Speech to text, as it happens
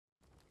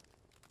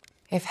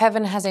If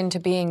heaven has into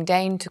being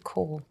deigned to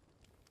call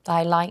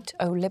thy light,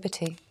 O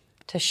liberty,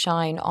 to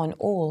shine on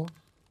all,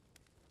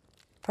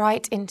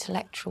 bright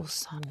intellectual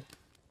sun,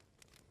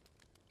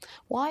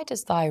 why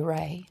does thy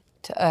ray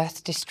to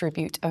earth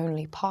distribute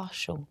only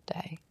partial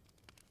day?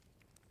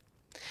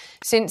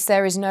 Since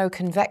there is no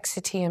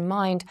convexity in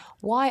mind,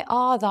 why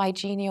are thy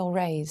genial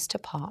rays to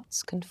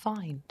parts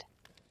confined?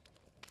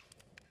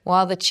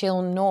 While the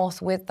chill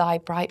north with thy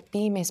bright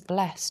beam is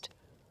blessed,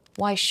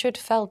 why should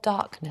fell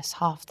darkness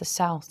half the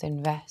south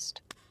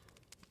invest?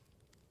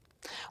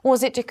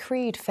 Was it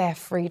decreed, fair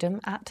freedom,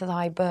 at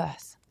thy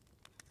birth,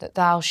 that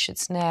thou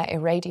shouldst ne'er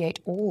irradiate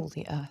all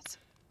the earth?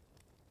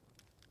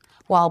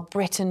 While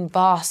Britain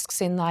basks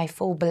in thy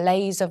full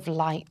blaze of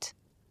light,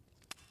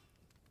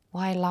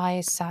 why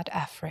lies sad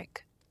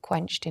Afric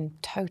quenched in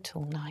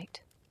total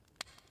night?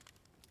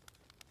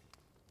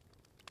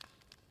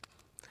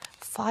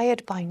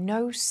 Fired by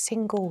no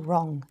single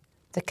wrong,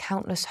 the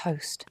countless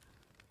host,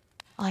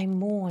 I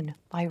mourn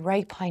by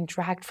rapine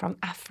dragged from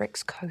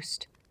Afric's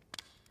coast.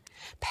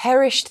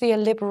 Perished the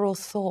illiberal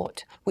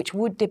thought which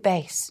would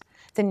debase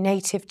the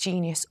native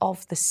genius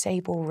of the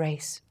sable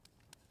race.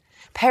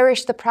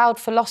 Perished the proud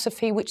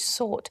philosophy which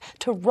sought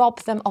to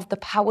rob them of the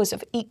powers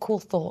of equal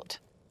thought.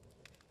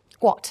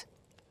 What?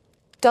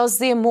 Does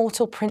the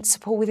immortal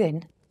principle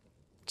within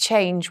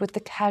change with the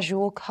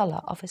casual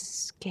colour of a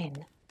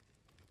skin?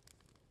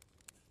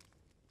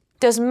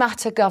 Does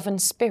matter govern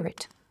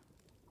spirit?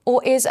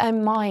 Or is a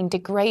mind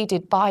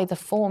degraded by the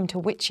form to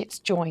which it's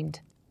joined?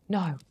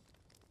 No.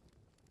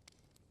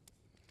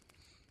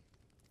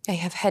 They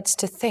have heads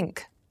to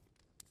think,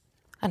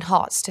 and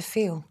hearts to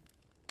feel,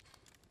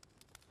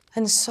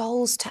 and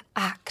souls to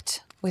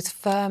act with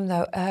firm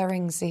though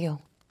erring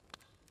zeal.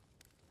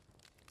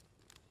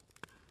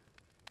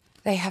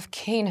 They have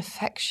keen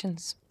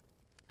affections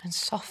and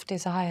soft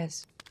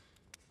desires,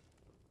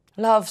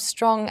 love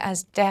strong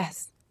as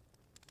death,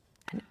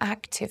 and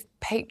active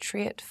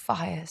patriot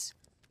fires.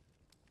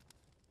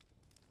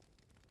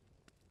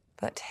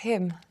 But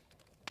him,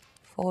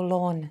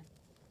 forlorn,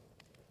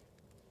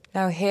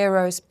 no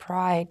hero's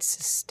pride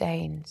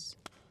sustains,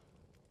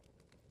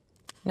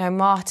 no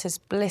martyr's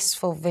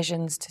blissful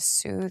visions to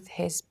soothe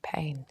his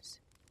pains.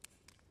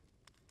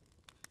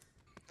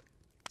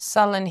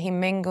 Sullen he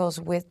mingles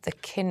with the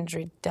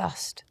kindred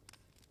dust,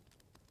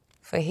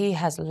 for he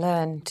has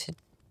learned to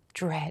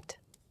dread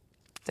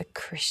the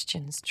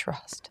Christian's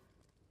trust.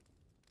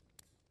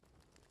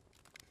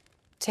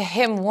 To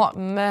him what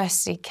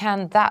mercy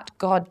can that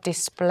God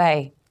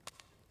display,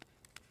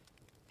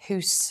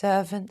 whose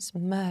servants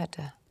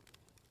murder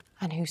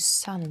and whose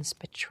sons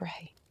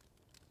betray?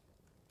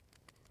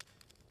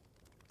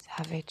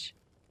 Savage,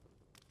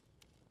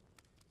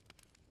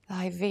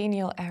 thy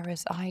venial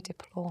errors I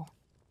deplore.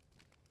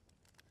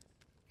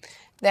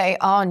 They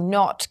are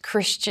not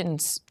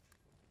Christians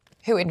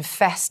who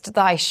infest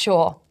thy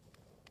shore.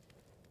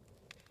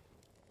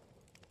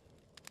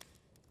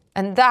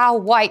 And thou,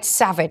 white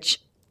savage,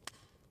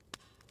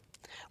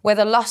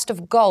 whether lust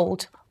of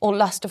gold or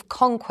lust of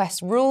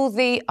conquest rule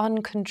thee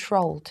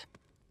uncontrolled,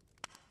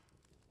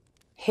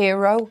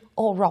 hero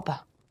or robber,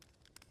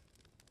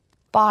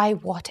 by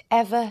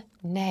whatever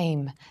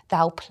name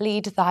thou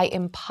plead thy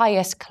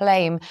impious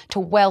claim to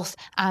wealth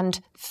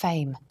and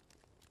fame,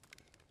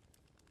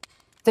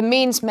 the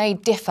means may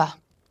differ,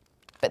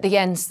 but the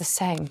end's the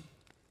same.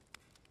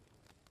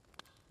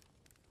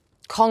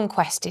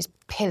 Conquest is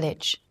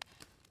pillage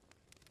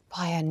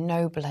by a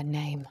nobler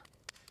name.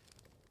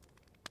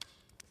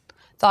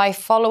 Thy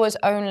followers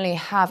only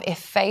have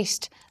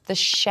effaced the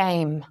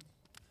shame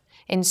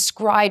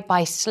inscribed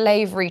by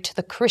slavery to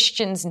the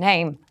Christian's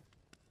name.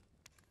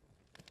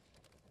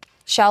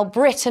 Shall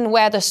Britain,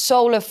 where the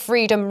soul of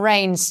freedom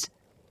reigns,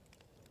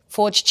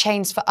 forge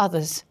chains for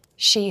others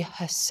she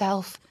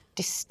herself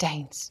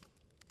disdains?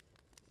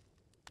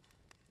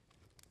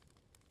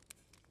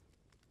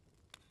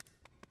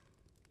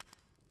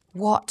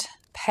 What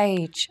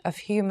page of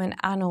human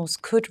annals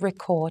could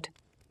record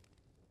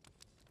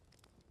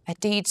a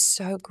deed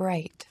so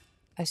great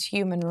as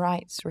human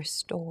rights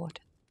restored?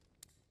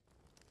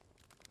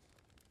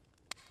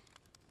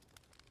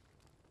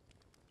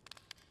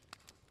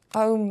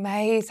 Oh,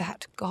 may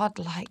that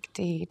godlike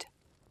deed,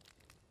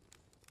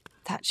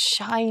 that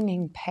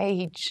shining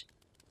page,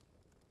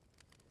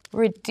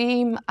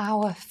 redeem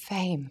our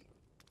fame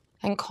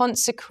and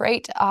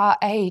consecrate our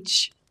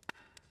age.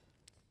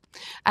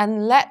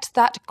 And let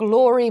that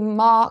glory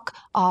mark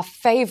our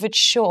favoured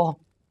shore,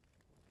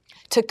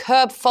 to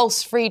curb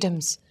false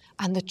freedoms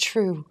and the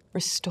true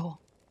restore.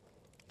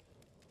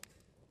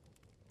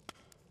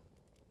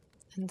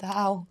 And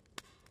thou,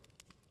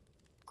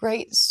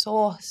 great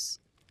source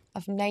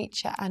of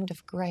nature and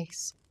of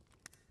grace,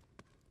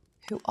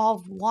 who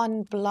of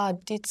one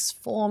blood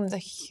didst form the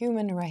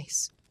human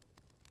race,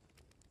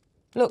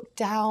 look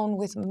down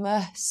with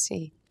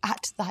mercy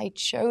at thy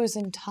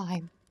chosen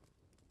time,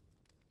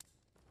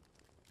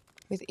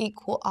 with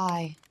equal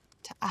eye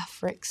to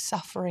Afric's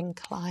suffering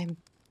clime.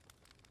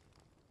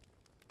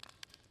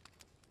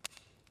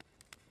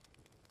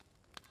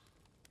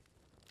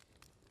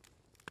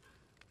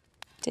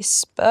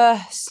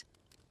 Disperse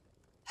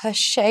her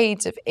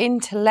shades of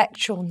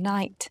intellectual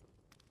night.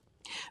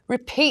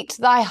 Repeat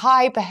thy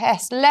high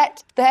behest,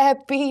 let there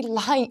be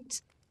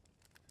light.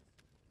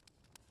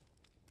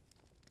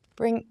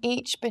 Bring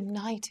each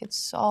benighted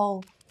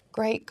soul,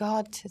 great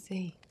God, to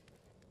thee.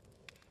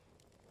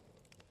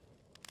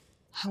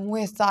 And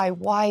with thy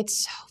wide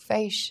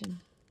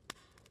salvation,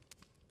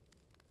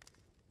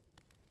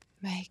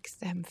 make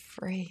them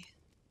free.